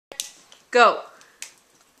Go.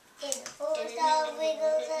 In the forest of Wiggle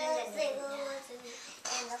was a Ziggle was a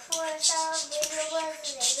In the forest of Wiggle was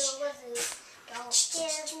a Ziggle was a Don't give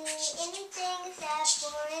me anything except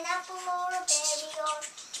for an apple or a berry or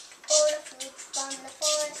the fruits from the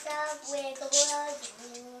forest of Wiggle was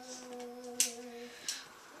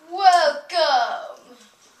Welcome!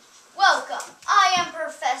 Welcome. I am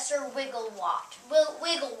Professor Wigglewort.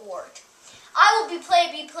 I will be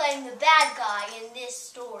playing the bad guy in this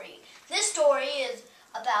story. This story is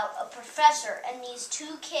about a professor and these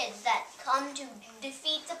two kids that come to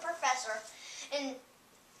defeat the professor. And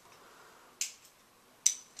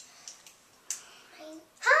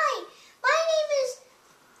hi, my name is.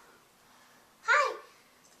 Hi,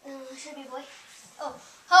 should be boy. Oh,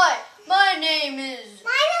 hi, my name is.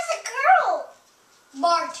 Mine is a girl.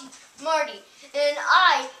 Marty, and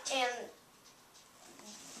I am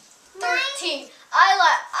 13. I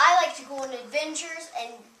like to go on adventures,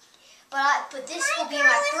 but this will be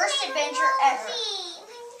my first adventure ever.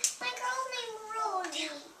 My girl's named Rosie.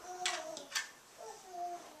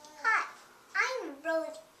 Hi, I'm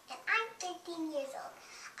Rosie, and I'm 13 years old.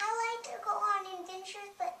 I like to go on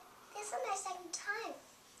adventures, but this is my second time.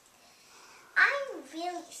 I'm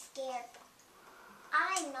really scared, but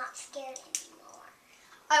I'm not scared anymore.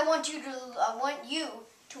 I want you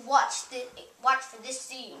to watch for this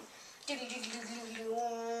scene.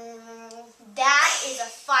 That is a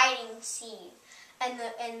fighting scene, and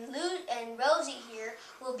Rosie here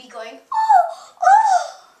will be going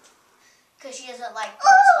oh, because she doesn't like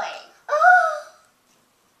boys fighting.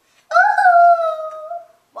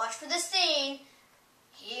 Watch for this scene.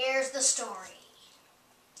 Here's the story.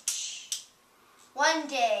 One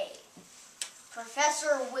day,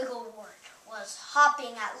 Professor Wigglewort was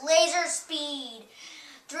hopping at laser speed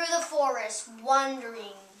through the forest,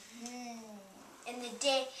 wondering. In the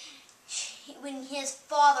day when his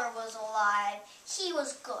father was alive, he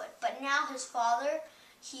was good, but now his father,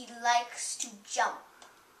 he likes to jump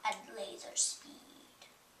at laser speed.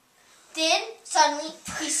 Then suddenly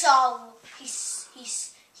he saw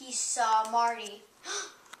Marty.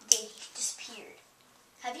 Then he disappeared.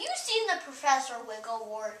 Have you seen the Professor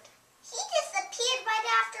Wigglewort? He disappeared right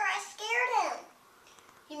after I scared him.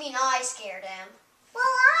 You mean I scared him? Well,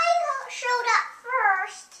 I showed up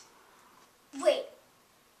first. Wait,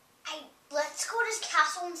 let's go to his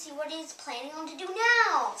castle and see what he's planning on to do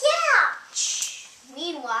now. Yeah. Shh.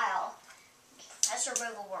 Meanwhile, Professor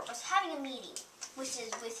Wigglewort was having a meeting with his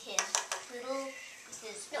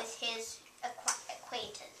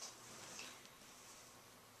acquaintance.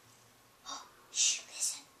 Shh,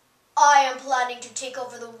 listen. I am planning to take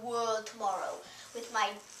over the world tomorrow with my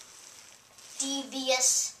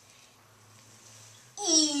devious,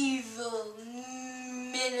 evil,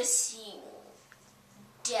 menacing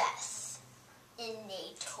Deathinator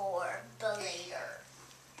Belator.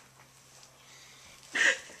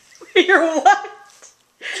 You're what?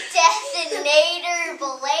 Deathinator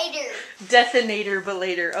Belator. Deathinator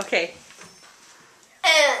Belator. Okay.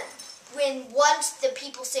 And once the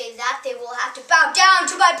people say that, they will have to bow down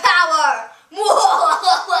to my power.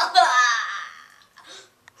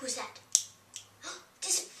 Who's that?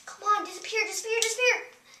 Come on, disappear.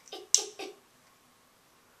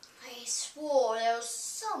 I swore there was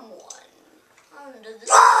someone under the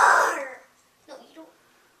Roar! No, you don't.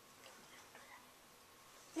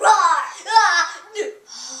 Roar!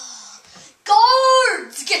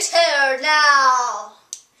 Guards, get here now.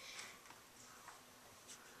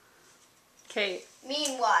 Okay.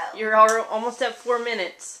 Meanwhile. You're almost at 4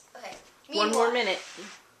 minutes. Okay. One more minute.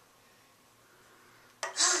 I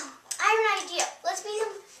have an idea. Let's meet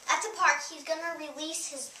him at the park. He's gonna release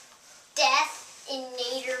his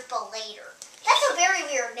Deathinator Belator. That's a very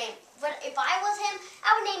weird name. But if I was him,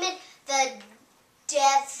 I would name it the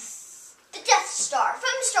Death Star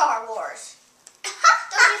from Star Wars.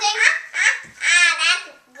 Don't you think? That's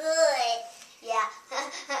good. Yeah.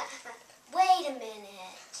 Wait a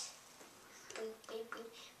minute.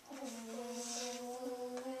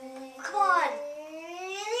 Come on.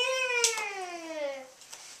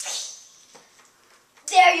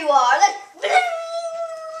 There you are.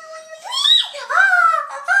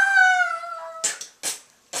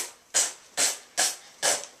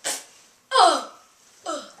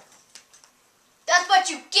 That's what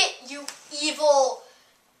you get, you evil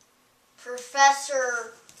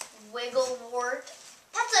Professor Wigglewort.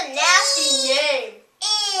 That's a nasty name.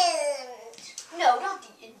 No, not the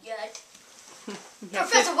idiot.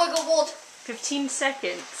 Professor Wigglewort. 15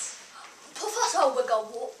 seconds. Professor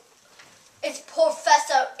Wigglewort. It's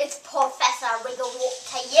Professor Wigglewort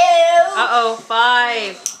to you. Uh-oh.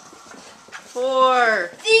 5,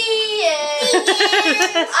 4. The end.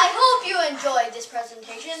 I hope you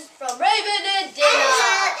presentation from Raven and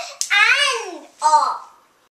Dana. And off.